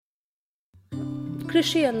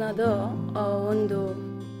ಕೃಷಿ ಅನ್ನೋದು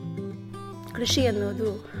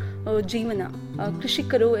ಜೀವನ.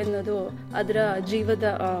 ಕೃಷಿಕರು ಎನ್ನುವುದು ಅದರ ಜೀವದ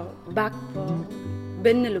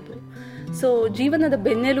ಬೆನ್ನೆಲುಬು. ಸೊ ಜೀವನದ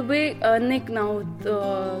ಬೆನ್ನೆಲುಬೇ ಅನ್ನಕ್ಕೆ ನಾವು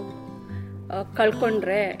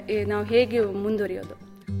ಕಳ್ಕೊಂಡ್ರೆ ನಾವು ಹೇಗೆ ಮುಂದುವರಿಯೋದು?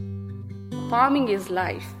 Farming is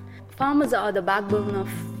life. Farmers are the backbone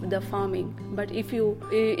of the farming. But if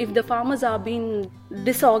the farmers are being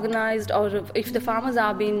disorganized, or if the farmers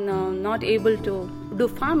are being not able to do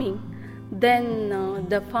farming, then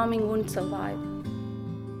the farming won't survive.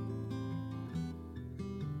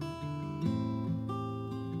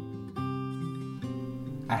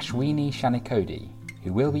 Ashwini Shanikodi,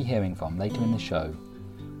 who we'll be hearing from later in the show,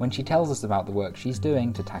 when she tells us about the work she's doing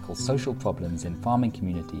to tackle social problems in farming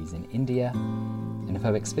communities in India and of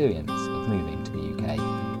her experience of moving to the UK.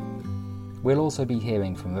 We'll also be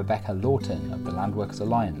hearing from Rebecca Lawton of the Landworkers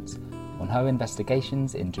Alliance on her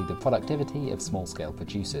investigations into the productivity of small-scale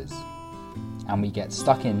producers. And we get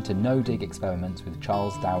stuck into no-dig experiments with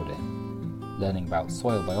Charles Dowding, learning about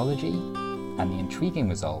soil biology and the intriguing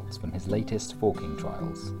results from his latest forking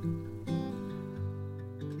trials.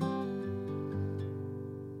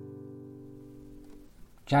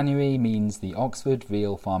 January means the Oxford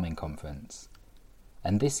Real Farming Conference,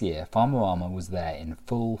 and this year Farmerama was there in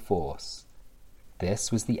full force. This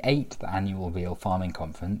was the 8th annual Real Farming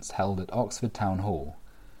Conference held at Oxford Town Hall,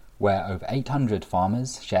 where over 800 farmers,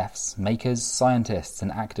 chefs, makers, scientists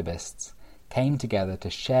and activists came together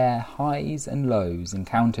to share highs and lows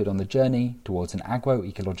encountered on the journey towards an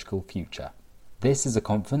agroecological future. This is a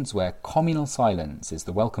conference where communal silence is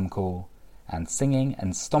the welcome call, and singing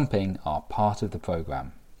and stomping are part of the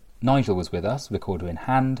programme. Nigel was with us, recorder in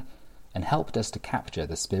hand, and helped us to capture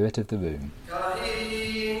the spirit of the room.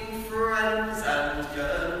 Kind friends and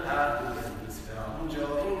companions, come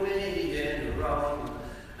join me in rhyme,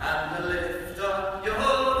 and lift up your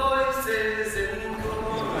voices in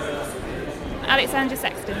chorus. Alexandra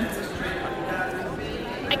Sexton.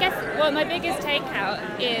 I guess my biggest takeout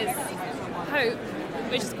is hope,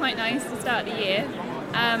 which is quite nice to start the year.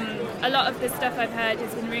 A lot of the stuff I've heard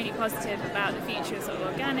has been really positive about the future of sort of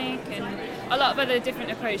organic and a lot of other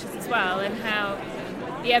different approaches as well, and how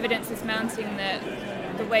the evidence is mounting that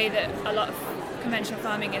the way that a lot of conventional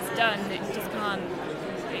farming is done,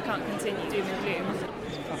 it can't continue doom and gloom.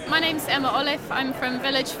 My name's Emma Olive. I'm from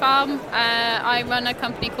Village Farm. I run a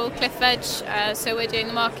company called Cliff Veg, so we're doing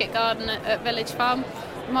the market garden at Village Farm.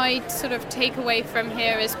 My sort of takeaway from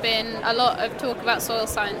here has been a lot of talk about soil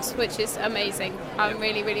science, which is amazing. I'm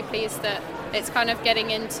really, really pleased that it's kind of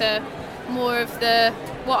getting into more of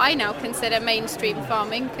what I now consider mainstream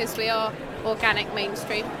farming, because we are organic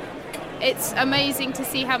mainstream. It's amazing to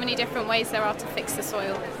see how many different ways there are to fix the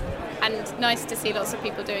soil, and nice to see lots of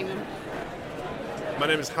people doing them. My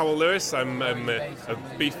name is Howell Lewis. I'm a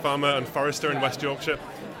beef farmer and forester in West Yorkshire.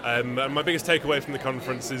 My biggest takeaway from the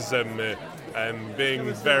conference is being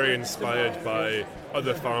very inspired by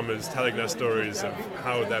other farmers telling their stories of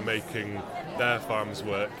how they're making their farms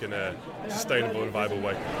work in a sustainable and viable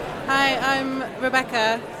way. Hi, I'm Rebecca,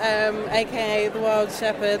 aka the Wild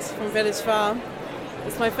Shepherd from Village Farm.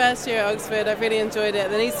 It's my first year at Oxford. I've really enjoyed it.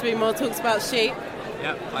 There needs to be more talks about sheep.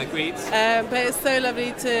 Yeah, I agree. But it's so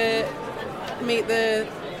lovely to meet the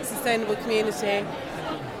sustainable community.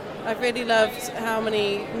 I've really loved how many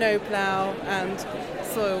no-plough and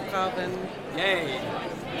soil carbon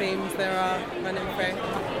themes there are running through.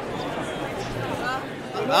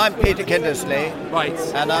 I'm Peter Kindersley. Right.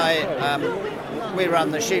 And we run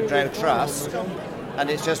the Sheep Drove Trust, and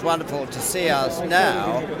it's just wonderful to see us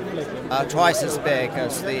now twice as big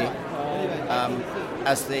as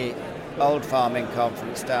the old farming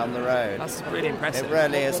conference down the road. That's really impressive. It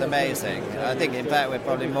really is amazing. I think, in fact, we're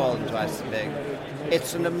probably more than twice as big.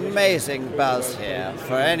 It's an amazing buzz here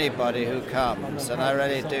for anybody who comes, and I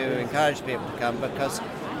really do encourage people to come, because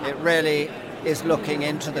it really is looking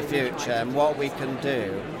into the future and what we can do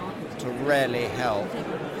to really help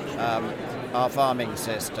our farming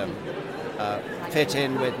system fit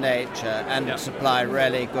in with nature and supply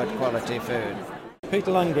really good quality food.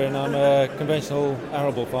 Peter Lundgren, I'm a conventional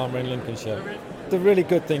arable farmer in Lincolnshire. The really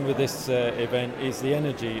good thing with this event is the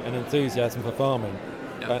energy and enthusiasm for farming.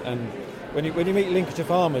 And when you meet Lincolnshire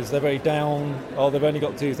farmers, they're very down. They've only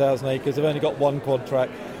got 2,000 acres, they've only got one quad track.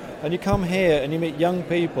 And you come here and you meet young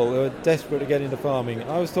people who are desperate to get into farming.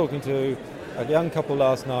 I was talking to a young couple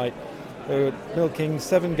last night who are milking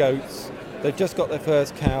 7 goats. They've just got their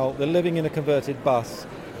first cow. They're living in a converted bus,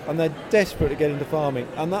 and they're desperate to get into farming.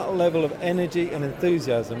 And that level of energy and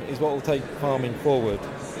enthusiasm is what will take farming forward.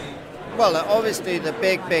 Well, obviously the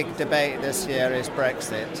big debate this year is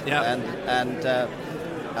Brexit, and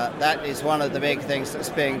That is one of the big things that's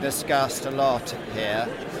being discussed a lot here.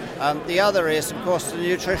 The other is, of course, the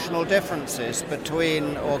nutritional differences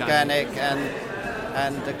between organic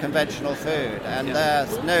and the conventional food. And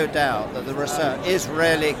there's no doubt that the research is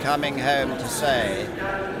really coming home to say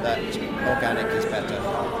that organic is better.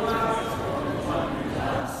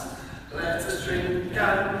 Let us drink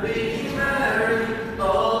and be merry,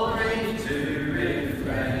 all pray to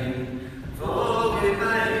refrain. Forgive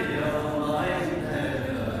me your mind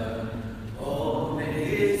never, all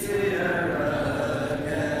needs here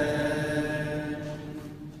again.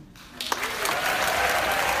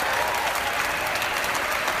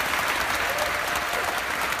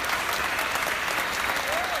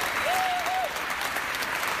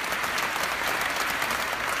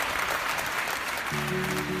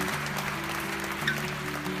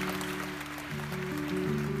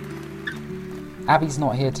 Abby's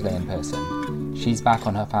not here today in person. She's back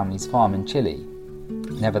on her family's farm in Chile.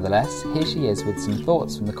 Nevertheless, here she is with some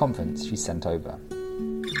thoughts from the conference she sent over.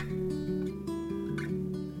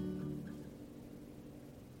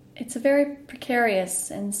 It's a very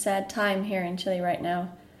precarious and sad time here in Chile right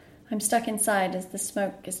now. I'm stuck inside as the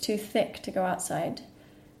smoke is too thick to go outside.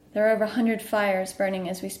 There are over 100 fires burning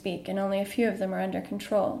as we speak, and only a few of them are under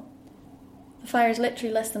control. The fire is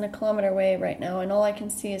literally less than a kilometre away right now, and all I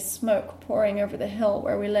can see is smoke pouring over the hill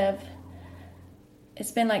where we live.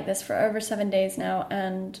 It's been like this for over 7 days now,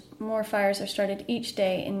 and more fires are started each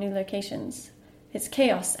day in new locations. It's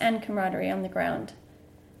chaos and camaraderie on the ground,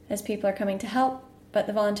 as people are coming to help, but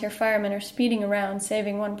the volunteer firemen are speeding around,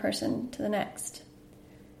 saving one person to the next.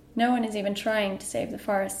 No one is even trying to save the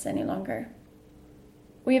forests any longer.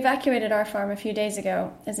 We evacuated our farm a few days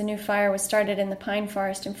ago as a new fire was started in the pine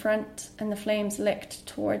forest in front and the flames licked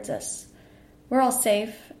towards us. We're all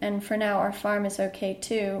safe, and for now our farm is okay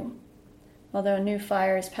too, although a new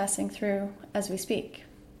fire is passing through as we speak.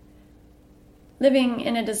 Living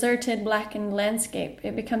in a deserted, blackened landscape,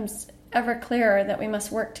 it becomes ever clearer that we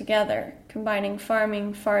must work together, combining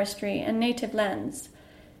farming, forestry, and native lands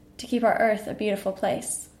to keep our earth a beautiful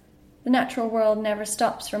place. The natural world never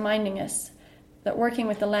stops reminding us that working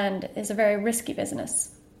with the land is a very risky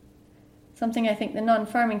business, something I think the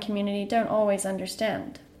non-farming community don't always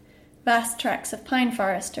understand. Vast tracts of pine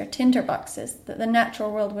forest are tinderboxes that the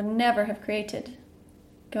natural world would never have created.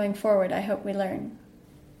 Going forward, I hope we learn.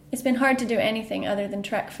 It's been hard to do anything other than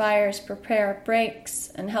track fires, prepare breaks,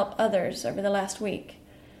 and help others over the last week,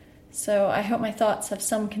 so I hope my thoughts have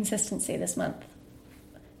some consistency this month.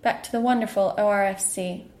 Back to the wonderful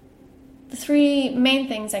ORFC. The three main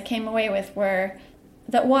things I came away with were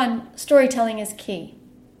that 1, storytelling is key.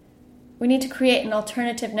 We need to create an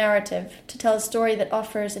alternative narrative to tell a story that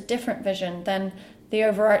offers a different vision than the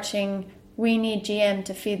overarching "we need GM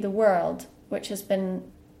to feed the world," which has been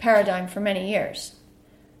paradigm for many years.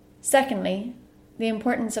 Secondly, the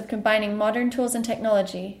importance of combining modern tools and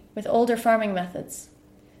technology with older farming methods.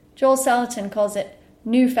 Joel Salatin calls it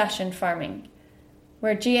new-fashioned farming,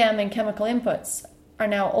 where GM and chemical inputs are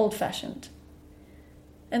now old-fashioned.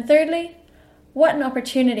 And thirdly, what an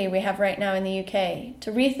opportunity we have right now in the UK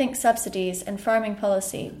to rethink subsidies and farming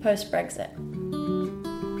policy post-Brexit.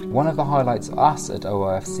 One of the highlights for us at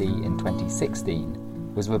ORFC in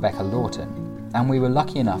 2016 was Rebecca Lawton, and we were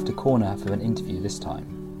lucky enough to corner her for an interview this time.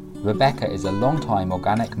 Rebecca is a long-time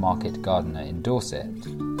organic market gardener in Dorset,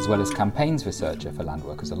 as well as campaigns researcher for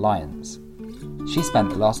Landworkers Alliance. She spent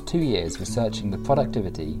the last 2 years researching the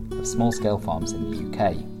productivity of small-scale farms in the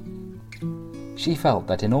UK. She felt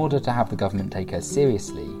that in order to have the government take her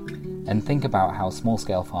seriously and think about how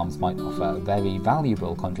small-scale farms might offer a very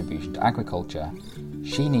valuable contribution to agriculture,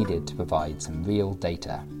 she needed to provide some real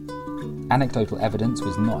data. Anecdotal evidence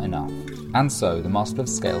was not enough, and so the Master of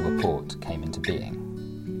Scale report came into being.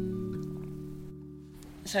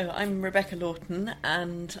 So I'm Rebecca Lawton,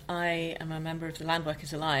 and I am a member of the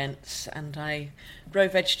Landworkers Alliance, and I grow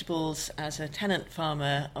vegetables as a tenant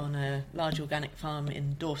farmer on a large organic farm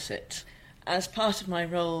in Dorset. As part of my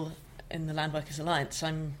role in the Landworkers Alliance,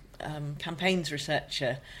 I'm campaigns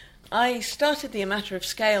researcher. I started the A Matter of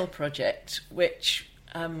Scale project, which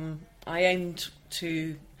I aimed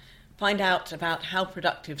to find out about how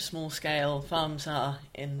productive small-scale farms are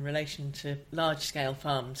in relation to large-scale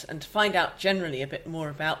farms, and to find out generally a bit more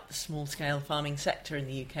about the small-scale farming sector in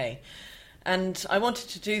the UK. And I wanted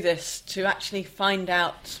to do this to actually find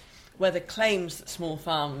out whether claims that small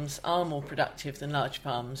farms are more productive than large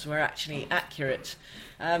farms were actually accurate.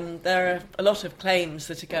 There are a lot of claims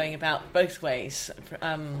that are going about both ways.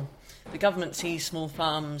 The government sees small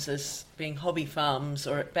farms as being hobby farms,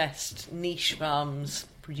 or at best niche farms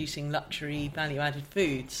producing luxury value-added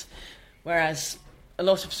foods, whereas a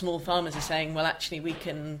lot of small farmers are saying, well, actually, we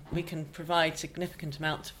can provide significant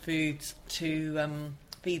amounts of food to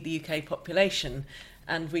feed the UK population,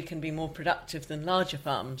 and we can be more productive than larger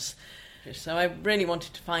farms. So I really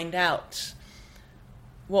wanted to find out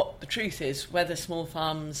what the truth is, whether small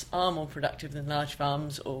farms are more productive than large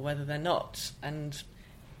farms or whether they're not. And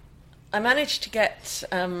I managed to get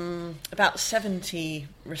about 70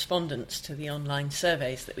 respondents to the online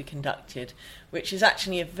surveys that we conducted, which is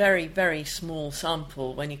actually a very, very small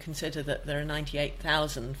sample when you consider that there are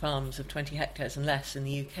 98,000 farms of 20 hectares and less in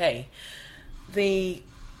the UK. The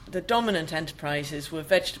dominant enterprises were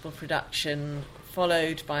vegetable production,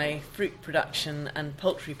 followed by fruit production and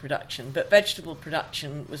poultry production, but vegetable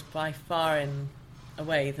production was by far and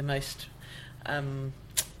away the most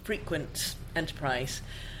frequent enterprise.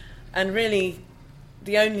 And really,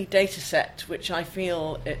 the only data set which I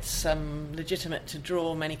feel it's legitimate to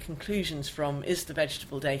draw many conclusions from is the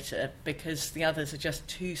vegetable data, because the others are just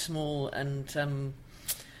too small and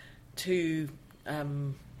too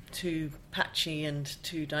patchy and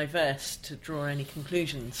too diverse to draw any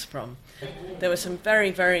conclusions from. There were some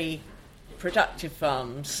very, very productive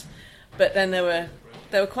farms, but then there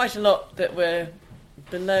were quite a lot that were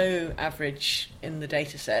below average in the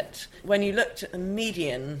data set. When you looked at the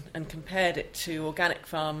median and compared it to organic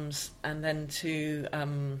farms and then to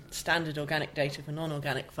standard organic data for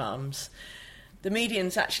non-organic farms, the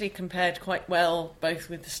medians actually compared quite well both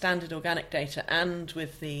with the standard organic data and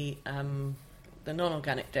with the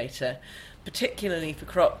non-organic data, particularly for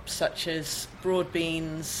crops such as broad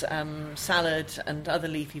beans, salad and other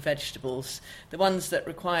leafy vegetables, the ones that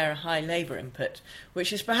require a high labour input,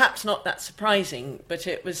 which is perhaps not that surprising, but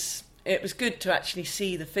it was good to actually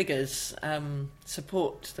see the figures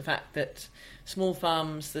support the fact that small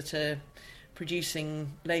farms that are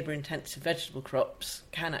producing labour-intensive vegetable crops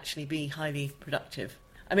can actually be highly productive.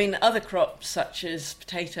 I mean, other crops such as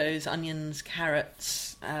potatoes, onions,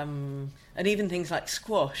 carrots, and even things like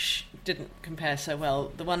squash didn't compare so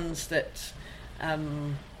well. The ones that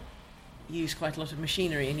use quite a lot of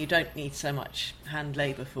machinery and you don't need so much hand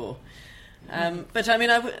labour for. But I mean,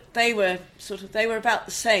 they were about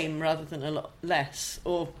the same rather than a lot less.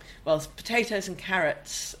 Or, well, potatoes and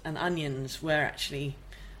carrots and onions were actually,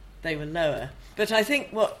 they were lower. But I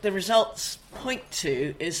think what the results point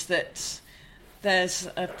to is that there's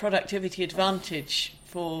a productivity advantage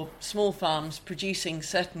for small farms producing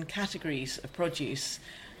certain categories of produce.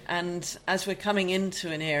 And as we're coming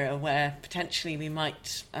into an era where potentially we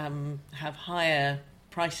might have higher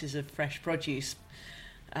prices of fresh produce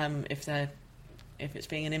if it's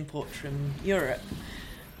being an import from Europe,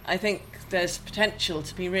 I think there's potential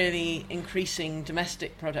to be really increasing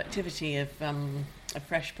domestic productivity of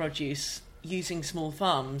fresh produce using small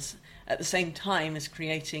farms at the same time as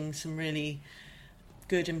creating some really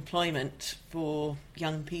good employment for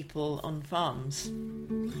young people on farms.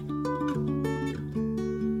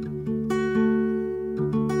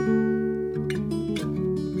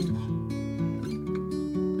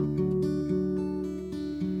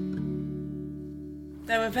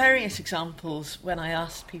 There were various examples when I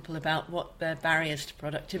asked people about what their barriers to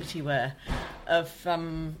productivity were of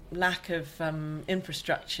lack of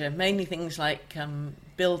infrastructure, mainly things like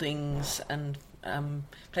buildings and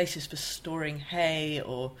places for storing hay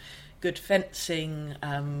or good fencing,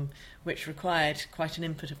 which required quite an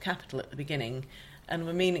input of capital at the beginning. And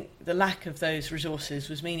the lack of those resources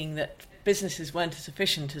was meaning that businesses weren't as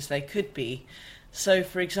efficient as they could be. So,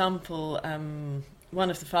 for example, one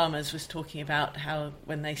of the farmers was talking about how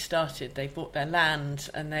when they started, they bought their land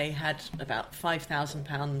and they had about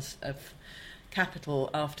 £5,000 of capital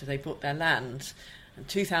after they bought their land. And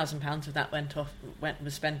 £2,000 of that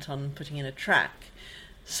was spent on putting in a track.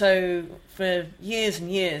 So for years and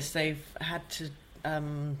years, they've had to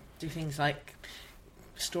do things like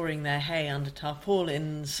storing their hay under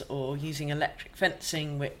tarpaulins or using electric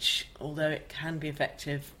fencing, which, although it can be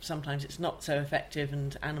effective, sometimes it's not so effective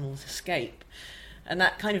and animals escape. And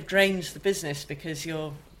that kind of drains the business because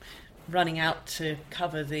you're running out to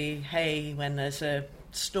cover the hay when there's a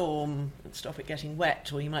storm and stop it getting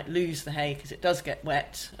wet, or you might lose the hay because it does get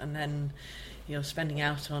wet and then you're spending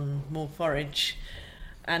out on more forage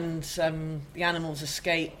and the animals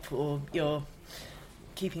escape, or you're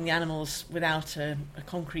keeping the animals without a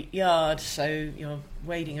concrete yard, so you're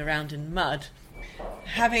wading around in mud.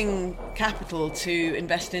 Having capital to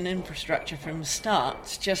invest in infrastructure from the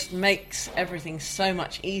start just makes everything so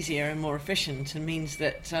much easier and more efficient, and means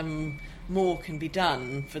that more can be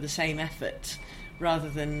done for the same effort rather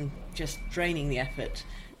than just draining the effort.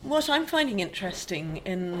 What I'm finding interesting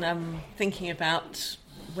in thinking about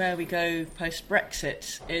where we go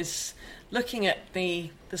post-Brexit is looking at the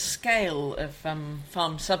scale of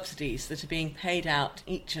farm subsidies that are being paid out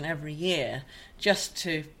each and every year just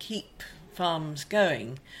to keep farms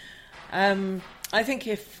going, I think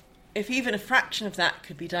if even a fraction of that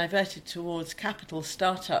could be diverted towards capital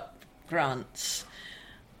startup grants,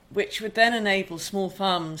 which would then enable small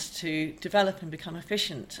farms to develop and become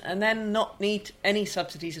efficient and then not need any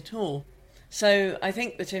subsidies at all. So I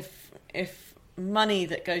think that if money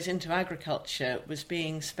that goes into agriculture was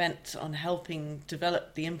being spent on helping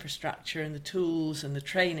develop the infrastructure and the tools and the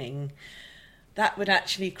training, that would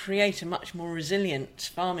actually create a much more resilient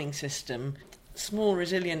farming system. Small,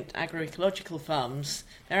 resilient agroecological farms,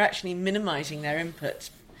 they're actually minimising their inputs.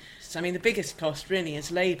 So, I mean, the biggest cost really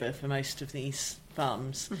is labour for most of these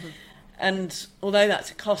farms. Mm-hmm. And although that's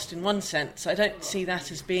a cost in one sense, I don't see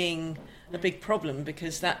that as being a big problem,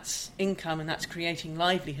 because that's income and that's creating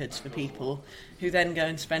livelihoods for people who then go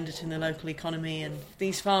and spend it in the local economy. And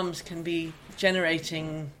these farms can be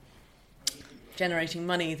generating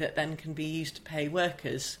money that then can be used to pay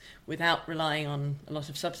workers without relying on a lot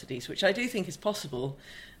of subsidies, which I do think is possible.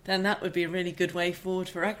 Then that would be a really good way forward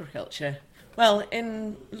for agriculture. Well,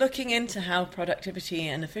 in looking into how productivity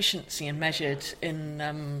and efficiency are measured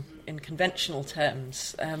in conventional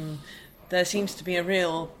terms, there seems to be a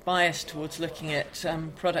real bias towards looking at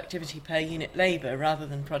productivity per unit labour rather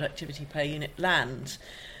than productivity per unit land.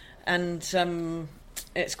 And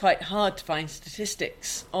it's quite hard to find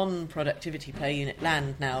statistics on productivity per unit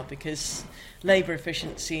land now, because labour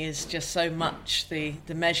efficiency is just so much the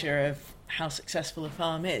measure of how successful a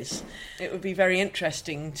farm is. It would be very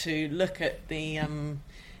interesting to look at the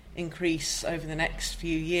increase over the next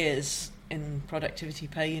few years in productivity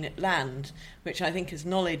per unit land, which I think as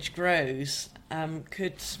knowledge grows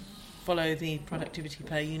could follow the productivity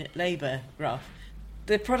per unit labour graph.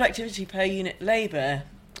 The productivity per unit labour,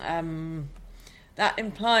 that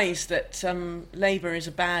implies that labour is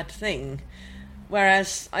a bad thing,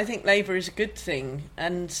 whereas I think labour is a good thing.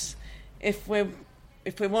 And if we're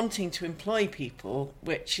wanting to employ people,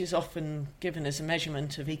 which is often given as a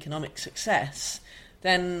measurement of economic success,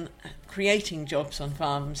 then creating jobs on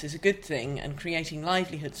farms is a good thing, and creating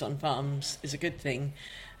livelihoods on farms is a good thing,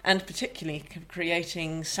 and particularly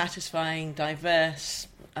creating satisfying, diverse,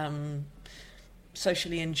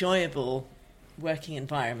 socially enjoyable working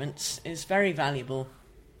environments is very valuable.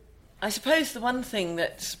 I suppose the one thing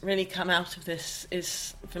that's really come out of this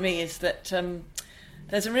is, for me, is that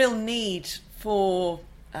there's a real need for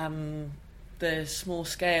the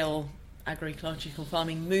small-scale agroecological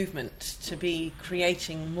farming movement to be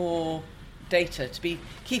creating more data, to be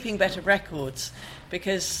keeping better records,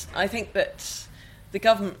 because I think that the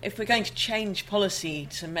government, if we're going to change policy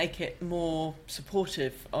to make it more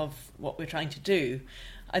supportive of what we're trying to do,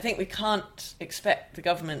 I think we can't expect the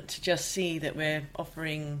government to just see that we're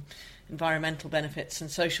offering environmental benefits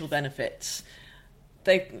and social benefits.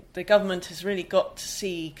 The government has really got to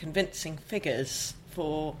see convincing figures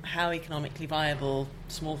for how economically viable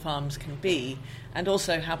small farms can be, and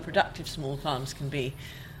also how productive small farms can be.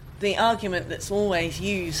 The argument that's always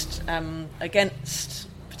used against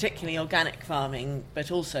particularly organic farming, but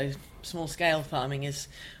also small-scale farming, is,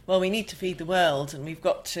 well, we need to feed the world and we've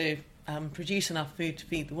got to produce enough food to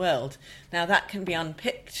feed the world. Now, that can be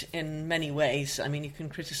unpicked in many ways. I mean, you can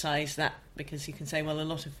criticise that because you can say, well, a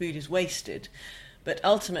lot of food is wasted. But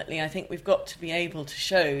ultimately, I think we've got to be able to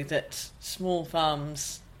show that small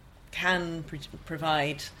farms can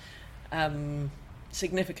provide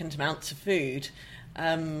significant amounts of food,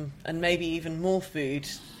 and maybe even more food,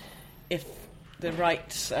 if the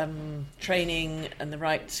right training and the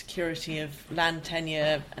right security of land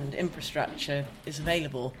tenure and infrastructure is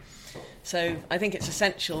available. So I think it's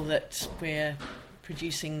essential that we're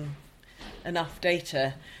producing enough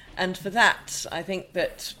data. And for that, I think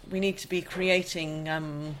that we need to be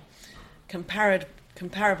creating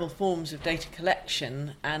comparable forms of data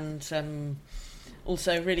collection, and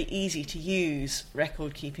also really easy to use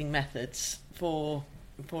record-keeping methods for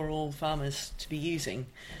all farmers to be using,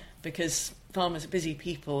 because farmers are busy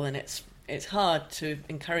people and it's hard to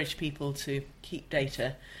encourage people to keep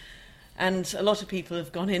data. And a lot of people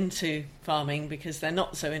have gone into farming because they're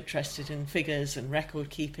not so interested in figures and record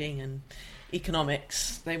keeping and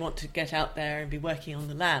economics. They want to get out there and be working on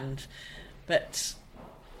the land. But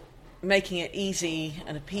making it easy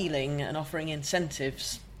and appealing and offering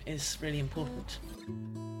incentives is really important.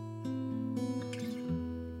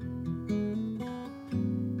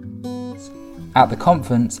 At the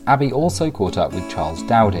conference, Abby also caught up with Charles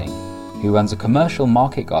Dowding, who runs a commercial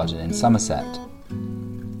market garden in Somerset.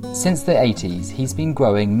 Since the 80s, he's been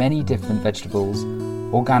growing many different vegetables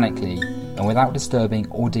organically and without disturbing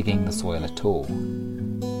or digging the soil at all.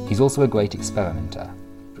 He's also a great experimenter,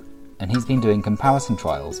 and he's been doing comparison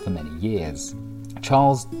trials for many years.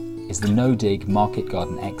 Charles is the no-dig market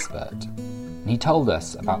garden expert, and he told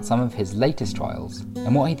us about some of his latest trials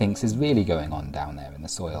and what he thinks is really going on down there in the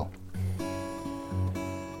soil.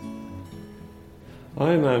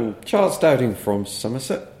 I'm Charles Dowding from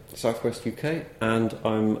Somerset, southwest UK, and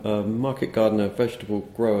I'm a market gardener, vegetable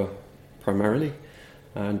grower primarily,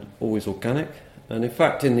 and always organic. And in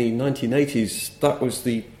fact, in the 1980s, that was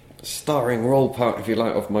the starring role part, if you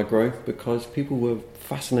like, of my growing, because people were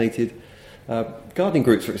fascinated. Gardening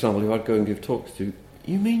groups, for example, who I'd go and give talks to,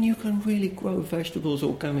 you mean you can really grow vegetables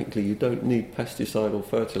organically? You don't need pesticide or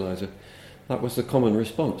fertiliser? That was the common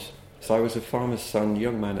response. So I was a farmer's son,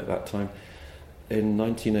 young man at that time. In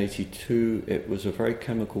 1982, it was a very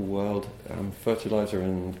chemical world. Fertiliser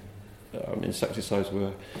and insecticides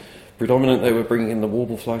were predominant. They were bringing in the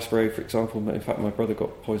warble fly spray, for example. In fact, my brother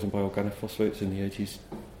got poisoned by organophosphates in the 80s.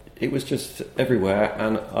 It was just everywhere,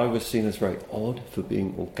 and I was seen as very odd for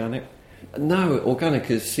being organic. Now,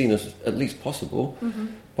 organic is seen as at least possible.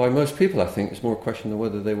 By most people, I think. It's more a question of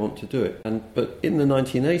whether they want to do it. But in the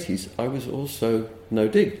 1980s, I was also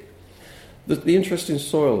no-dig. The interest in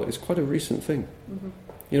soil is quite a recent thing.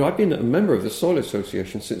 You know, I've been a member of the Soil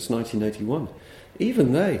Association since 1981.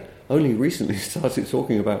 Even they only recently started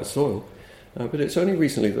talking about soil, but it's only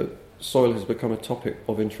recently that soil has become a topic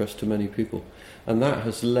of interest to many people, and that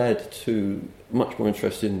has led to much more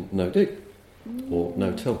interest in no-dig or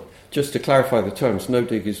no-till. Just to clarify the terms,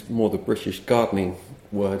 no-dig is more the British gardening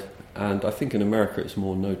word, and I think in America it's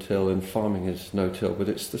more no-till and farming is no-till, but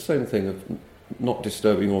it's the same thing of not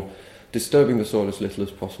disturbing or disturbing the soil as little as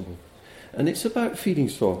possible. And it's about feeding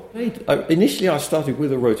soil. Initially I started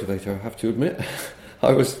with a rotavator, I have to admit.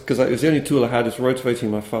 Because it was the only tool I had, is rotavating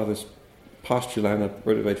my father's pasture land. I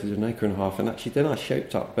rotavated 1.5 acres, and actually then I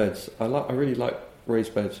shaped up beds. I really like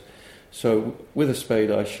raised beds. So with a spade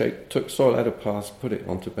I took soil out of paths, put it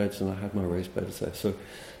onto beds, and I had my raised beds there. So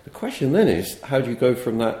the question then is, how do you go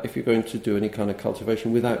from that if you're going to do any kind of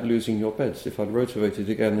cultivation without losing your beds? If I'd rotavated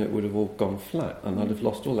again, it would have all gone flat, and I'd have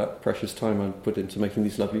lost all that precious time I'd put into making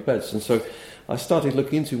these lovely beds. And so I started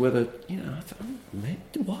looking into whether,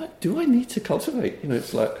 do I need to cultivate?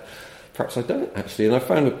 It's like, perhaps I don't actually. And I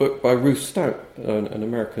found a book by Ruth Stout, an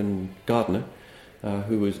American gardener,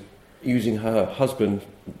 who was using her husband,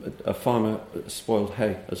 a farmer, spoiled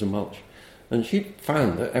hay as a mulch. And she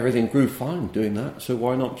found that everything grew fine doing that, so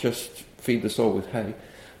why not just feed the soil with hay?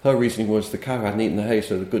 Her reasoning was the cow hadn't eaten the hay,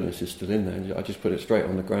 so the goodness is still in there. And I just put it straight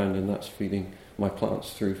on the ground, and that's feeding my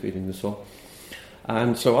plants through feeding the soil.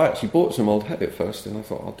 And so I actually bought some old hay at first, and I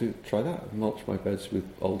thought I'll try that, mulch my beds with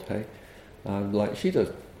old hay, like she does.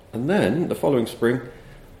 And then, the following spring,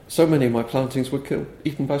 so many of my plantings were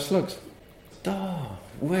eaten by slugs.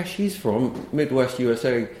 Where she's from, Midwest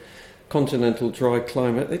USA, continental dry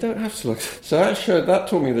climate, they don't have slugs. So that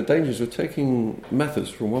taught me the dangers of taking methods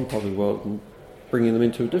from one part of the world and bringing them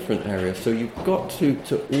into a different area. So you've got to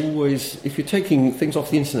always, if you're taking things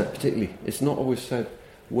off the internet particularly, it's not always said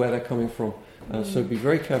where they're coming from. So be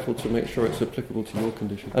very careful to make sure it's applicable to your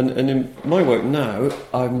condition. And in my work now,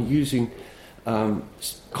 I'm using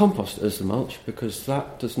compost as the mulch, because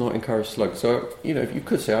that does not encourage slugs. So, if you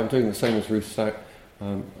could say I'm doing the same as Ruth Stout.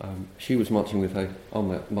 She was mulching with hay,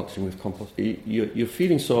 I'm mulching with compost. You're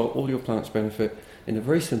feeding soil, all your plants benefit in a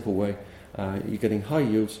very simple way. You're getting high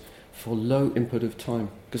yields for low input of time,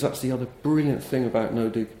 because that's the other brilliant thing about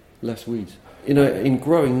no-dig, less weeds. In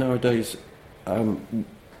growing nowadays,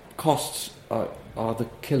 costs are the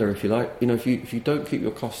killer, if you like. If you don't keep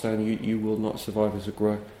your costs down, you will not survive as a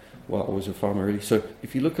grower, or as a farmer really. So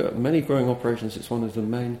if you look at many growing operations, it's one of the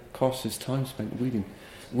main costs is time spent weeding.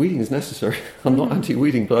 Weeding is necessary. I'm not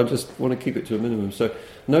anti-weeding, but I just want to keep it to a minimum. So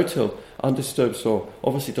no-till, undisturbed soil,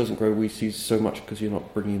 obviously doesn't grow weed seeds so much because you're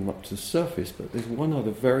not bringing them up to the surface, but there's one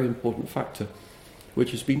other very important factor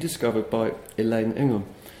which has been discovered by Elaine Ingham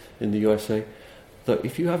in the USA, that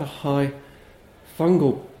if you have a high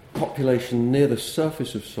fungal population near the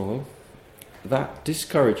surface of soil, that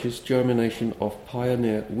discourages germination of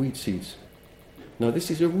pioneer weed seeds. Now,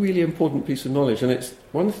 this is a really important piece of knowledge, and it's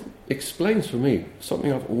explains for me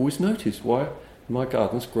something I've always noticed, why my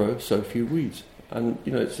gardens grow so few weeds. And,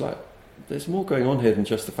 it's like there's more going on here than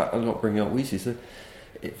just the fact that I'm not bringing out weed seeds.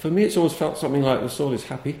 For me, it's always felt something like the soil is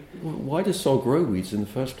happy. Why does soil grow weeds in the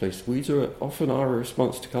first place? Weeds often are a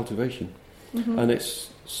response to cultivation, and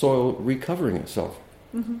it's soil recovering itself.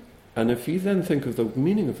 And if you then think of the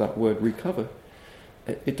meaning of that word recover,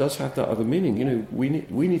 it does have that other meaning.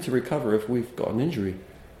 We need to recover if we've got an injury,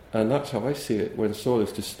 and that's how I see it when soil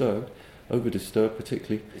is disturbed. over-disturbed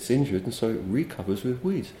particularly, it's injured and so it recovers with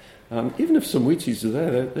weeds. Even if some weed seeds are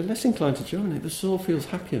there, they're less inclined to germinate. The soil feels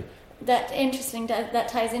happier. That's interesting. That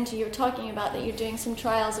ties into you were talking about that you're doing some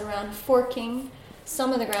trials around forking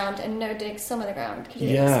some of the ground and no-dig some of the ground. Could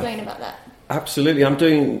you explain about that? Absolutely. I'm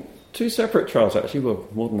doing 2 separate trials actually, well,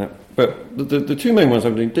 more than that. But the 2 main ones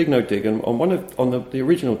I'm doing dig no dig, and on the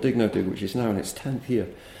original dig no dig, which is now in its 10th year,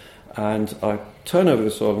 and I turn over the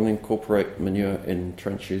soil and incorporate manure in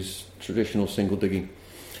trenches, traditional single digging.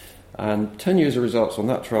 And 10 years of results on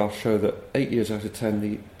that trial show that 8 years out of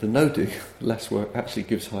 10 the no dig, less work, actually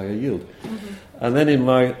gives higher yield. Mm-hmm. And then in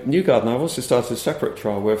my new garden I've also started a separate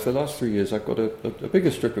trial where for the last 3 years I've got a bigger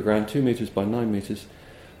strip of ground, 2 metres by 9 metres,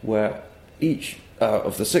 where each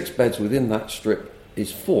of the 6 beds within that strip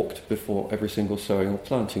is forked before every single sowing or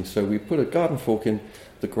planting. So we put a garden fork in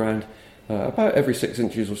the ground about every 6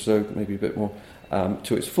 inches or so, maybe a bit more,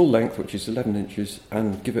 to its full length, which is 11 inches,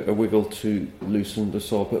 and give it a wiggle to loosen the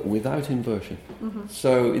soil, but without inversion. Mm-hmm.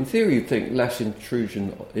 So in theory you'd think less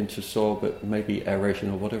intrusion into soil, but maybe aeration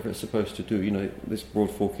or whatever it's supposed to do, this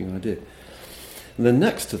broad forking idea. And then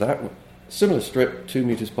next to that, similar strip, 2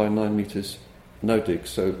 metres by 9 metres, no dig,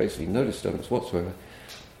 so basically no disturbance whatsoever,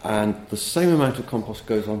 and the same amount of compost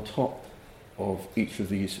goes on top of each of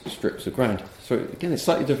these strips of ground. So again, it's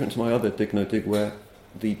slightly different to my other dig no dig where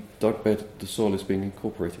the dug bed, the soil is being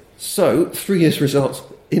incorporated. So 3 years results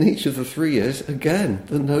in each of the 3 years, again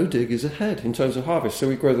the no dig is ahead in terms of harvest. So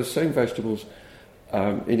we grow the same vegetables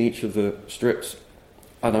in each of the strips,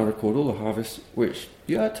 and I record all the harvests, which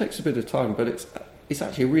it takes a bit of time, but it's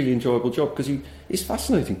actually a really enjoyable job because it's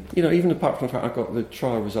fascinating. Even apart from the fact I've got the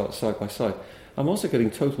trial results side by side, I'm also getting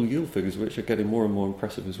total yield figures which are getting more and more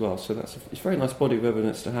impressive as well. So it's a very nice body of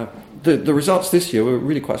evidence to have. The results this year were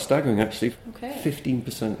really quite staggering actually. Okay.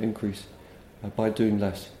 15% increase by doing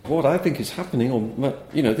less. What I think is happening, or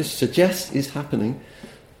this suggests is happening,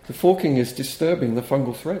 the forking is disturbing the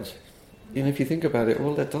fungal threads. If you think about it,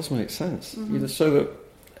 well, that does make sense. Mm-hmm. So that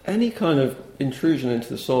any kind of intrusion into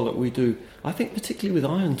the soil that we do, I think particularly with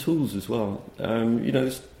iron tools as well,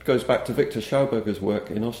 this goes back to Victor Schauberger's work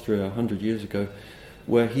in Austria 100 years ago,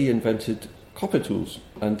 where he invented copper tools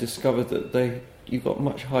and discovered that you got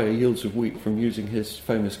much higher yields of wheat from using his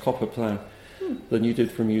famous copper plough than you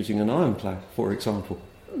did from using an iron plough, for example.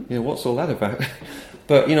 What's all that about?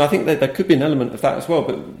 But, I think that there could be an element of that as well,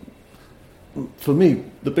 but for me,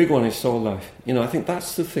 the big one is soil life. I think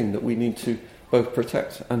that's the thing that we need to both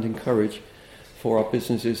protect and encourage for our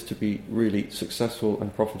businesses to be really successful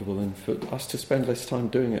and profitable, and for us to spend less time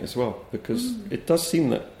doing it as well, because it does seem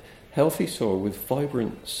that healthy soil with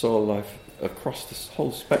vibrant soil life across this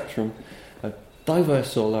whole spectrum,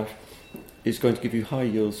 diverse soil life, is going to give you high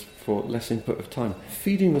yields for less input of time.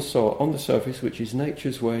 Feeding the soil on the surface, which is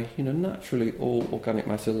nature's way, naturally all organic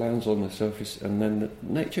matter lands on the surface, and then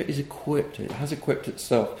nature is equipped, it has equipped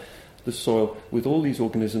itself, the soil, with all these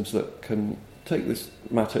organisms that can take this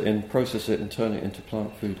matter in, process it and turn it into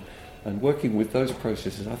plant food. And working with those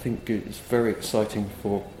processes, I think, is very exciting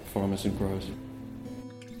for farmers and growers.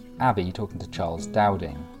 Abby talking to Charles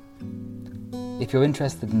Dowding. If you're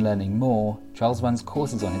interested in learning more, Charles runs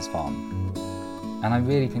courses on his farm. And I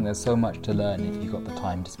really think there's so much to learn if you've got the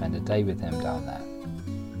time to spend a day with him down there.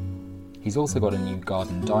 He's also got a new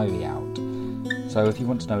garden diary out. So if you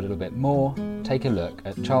want to know a little bit more, take a look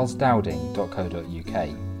at charlesdowding.co.uk.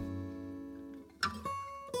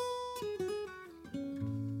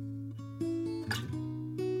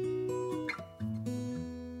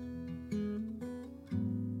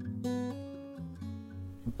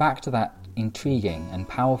 Back to that intriguing and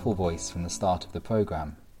powerful voice from the start of the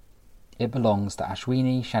programme. It belongs to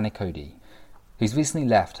Ashwini Shanikodi, who's recently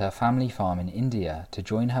left her family farm in India to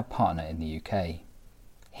join her partner in the UK.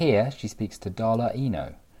 Here she speaks to Darla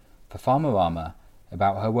Eno for Farmerama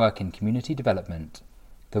about her work in community development,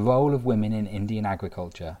 the role of women in Indian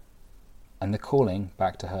agriculture, and the calling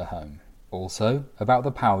back to her home. Also about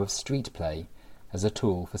the power of street play as a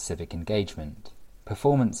tool for civic engagement.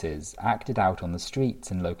 Performances acted out on the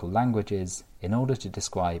streets in local languages in order to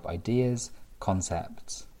describe ideas,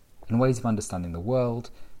 concepts, and ways of understanding the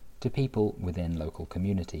world to people within local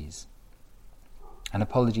communities. And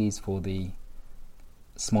apologies for the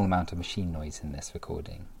small amount of machine noise in this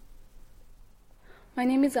recording. My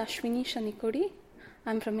name is Ashwini Shanikodi.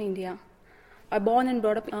 I'm from India. I'm born and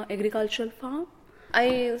brought up in an agricultural farm.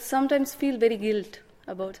 I sometimes feel very guilt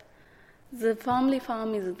about the family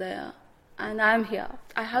farm is there. And I'm here.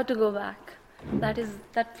 I have to go back.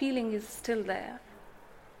 That feeling is still there.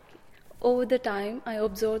 Over the time, I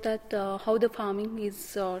observed that how the farming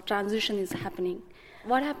transition is happening.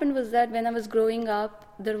 What happened was that when I was growing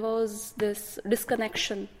up, there was this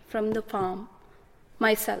disconnection from the farm.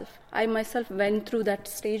 I myself went through that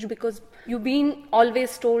stage because you've been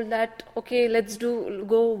always told that, okay, let's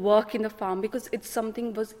go work in the farm, because it's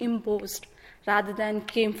something was imposed rather than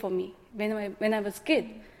came for me when I was kid.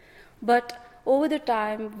 But over the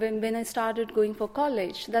time, when I started going for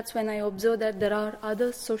college, that's when I observed that there are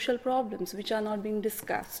other social problems which are not being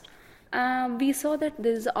discussed. We saw that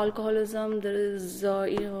there is alcoholism, there is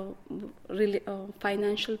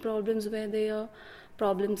financial problems where there are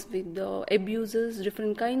problems with abuses,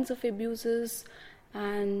 different kinds of abuses,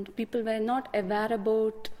 and people were not aware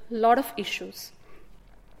about a lot of issues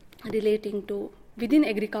relating to, within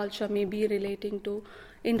agriculture, maybe relating to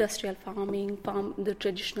industrial farming, the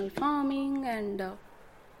traditional farming, and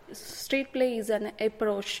street play is an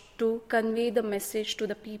approach to convey the message to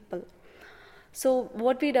the people. So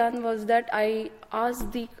what we done was that I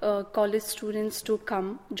asked the college students to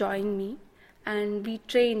come join me, and we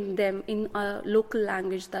trained them in a local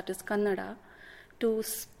language, that is Kannada, to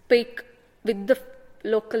speak with the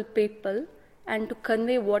local people and to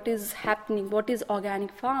convey what is happening, what is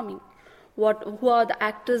organic farming, who are the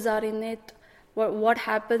actors are in it, what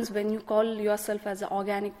happens when you call yourself as an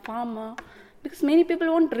organic farmer, because many people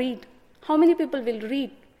won't read. How many people will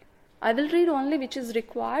read? I will read only which is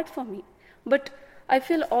required for me. But I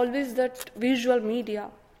feel always that visual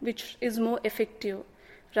media, which is more effective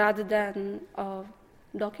rather than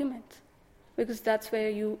documents, because that's where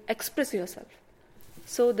you express yourself.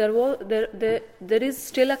 So there is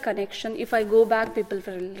still a connection. If I go back, people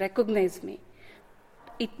will recognize me.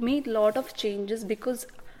 It made a lot of changes because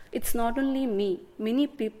it's not only me. Many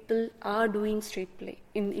people are doing street play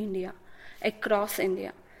in India, across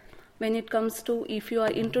India. When it comes to, if you are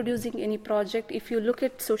introducing any project, if you look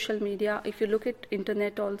at social media, if you look at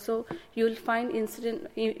internet also, you will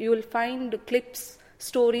find clips,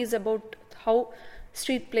 stories about how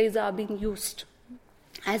street plays are being used.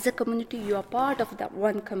 As a community, you are part of that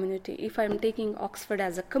one community. If I'm taking Oxford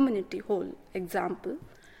as a community whole example,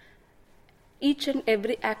 each and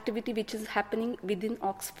every activity which is happening within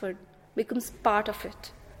Oxford becomes part of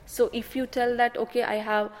it. So if you tell that, okay, I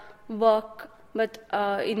have work but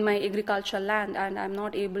in my agricultural land and I'm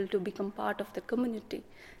not able to become part of the community,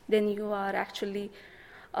 then you are actually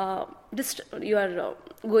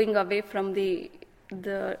going away from the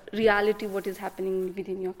reality what is happening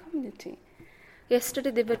within your community.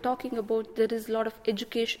 Yesterday they were talking about there is a lot of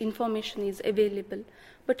education, information is available,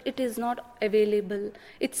 but it is not available.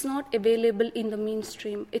 It's not available in the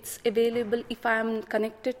mainstream. It's available if I am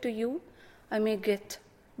connected to you, I may get.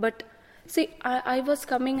 But see, I was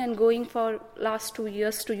coming and going for last 2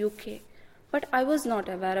 years to UK, but I was not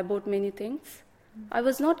aware about many things. I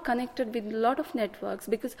was not connected with a lot of networks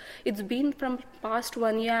because it's been from past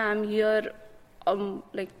 1 year I'm here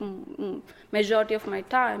majority of my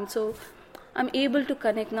time. So I'm able to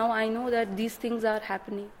connect. Now I know that these things are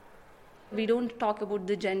happening. We don't talk about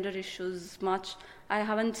the gender issues much. I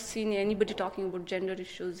haven't seen anybody talking about gender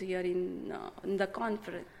issues here in the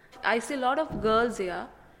conference. I see a lot of girls here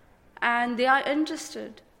and they are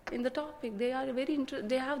interested in the topic. They are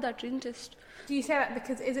they have that interest. Do you say that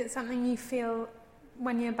because is it something you feel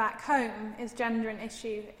when you're back home is gender an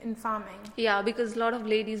issue in farming? Yeah, because a lot of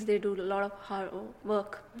ladies, they do a lot of hard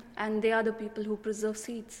work and they are the people who preserve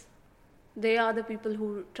seeds. They are the people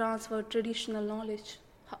who transfer traditional knowledge.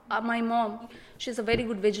 My mom, she's a very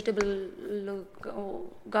good vegetable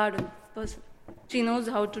garden person. She knows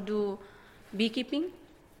how to do beekeeping.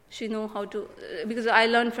 She knows how to, because I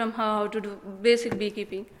learned from her how to do basic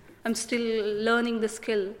beekeeping. I'm still learning the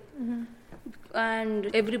skill. Mm-hmm.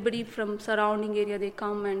 And everybody from surrounding area, they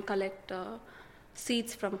come and collect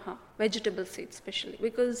seeds from her, vegetable seeds especially.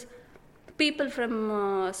 Because people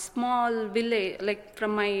from small village, like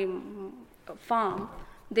from my farm,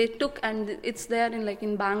 they took, and it's there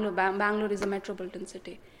in Bangalore. Bangalore is a metropolitan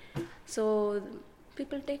city. So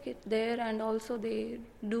people take it there, and also they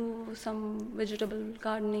do some vegetable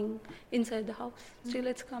gardening inside the house. Still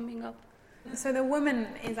it's coming up. So the woman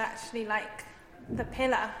is actually like the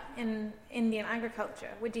pillar in Indian agriculture,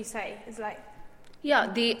 would you say? Is like... Yeah,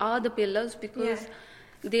 they are the pillars because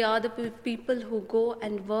they are the people who go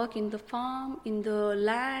and work in the farm, in the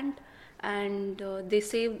land, and they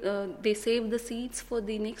save the seeds for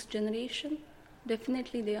the next generation.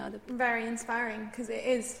 Definitely they are the people. Very inspiring, because it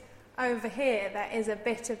is over here there is a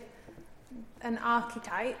bit of an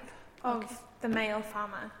archetype of the male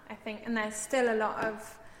farmer, I think, and there's still a lot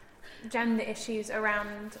of gender issues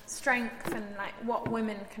around strength and like what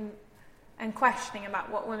women can, and questioning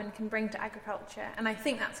about what women can bring to agriculture, and I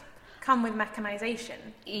think that's come with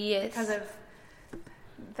mechanization. Yes. Because of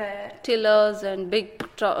the tillers and big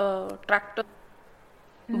tractors.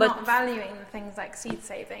 Not valuing things like seed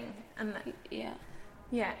saving and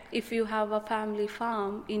if you have a family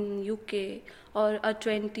farm in UK or a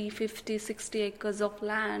 20, 50, 60 acres of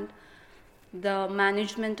land, the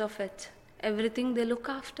management of it, everything they look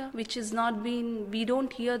after, which is not being, we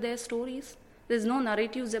don't hear their stories. There's no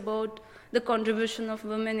narratives about the contribution of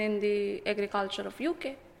women in the agriculture of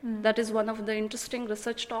UK. That is one of the interesting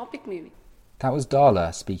research topic maybe. That was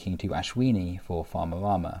Darla speaking to Ashwini for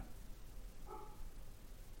Farmerama.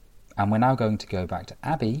 And we're now going to go back to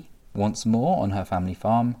Abby once more on her family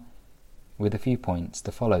farm with a few points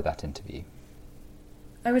to follow that interview.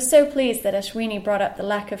 I was so pleased that Ashwini brought up the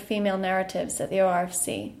lack of female narratives at the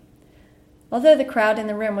ORFC. Although the crowd in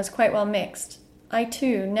the room was quite well mixed, I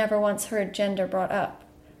too never once heard gender brought up.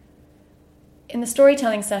 In the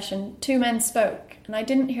storytelling session, 2 men spoke, and I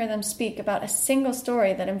didn't hear them speak about a single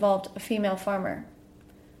story that involved a female farmer.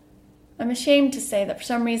 I'm ashamed to say that for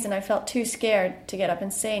some reason I felt too scared to get up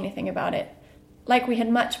and say anything about it, like we had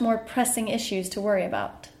much more pressing issues to worry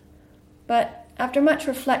about. But after much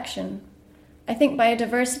reflection, I think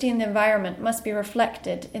biodiversity in the environment must be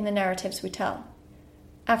reflected in the narratives we tell.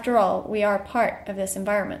 After all, we are part of this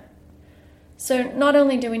environment. So not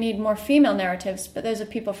only do we need more female narratives, but those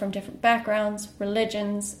of people from different backgrounds,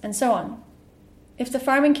 religions, and so on. If the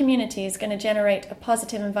farming community is going to generate a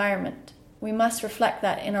positive environment, we must reflect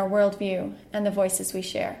that in our worldview and the voices we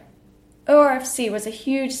share. ORFC was a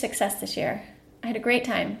huge success this year. I had a great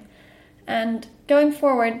time. And going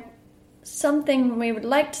forward, something we would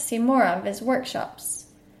like to see more of is workshops.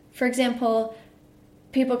 For example,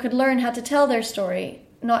 people could learn how to tell their story,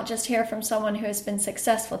 not just hear from someone who has been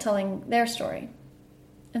successful telling their story,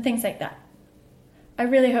 and things like that. I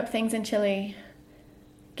really hope things in Chile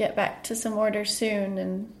get back to some order soon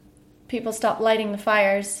and people stop lighting the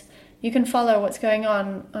fires. You can follow what's going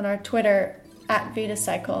on our Twitter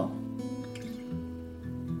 @VitaCycle.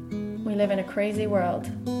 We live in a crazy world.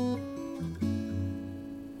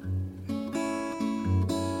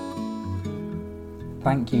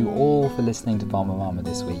 Thank you all for listening to Farmerama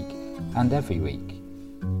this week and every week.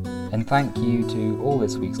 And thank you to all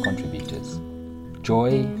this week's contributors: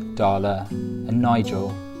 Joy, Darla, and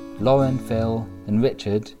Nigel, Lauren, Phil, and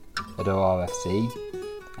Richard at ORFC,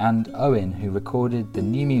 and Owen, who recorded the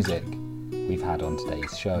new music we've had on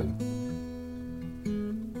today's show.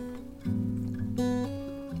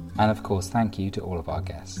 And of course, thank you to all of our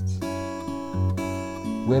guests.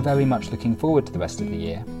 We're very much looking forward to the rest of the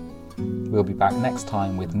year. We'll be back next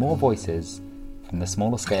time with more voices from the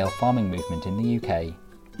smaller scale farming movement in the UK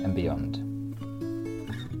and beyond.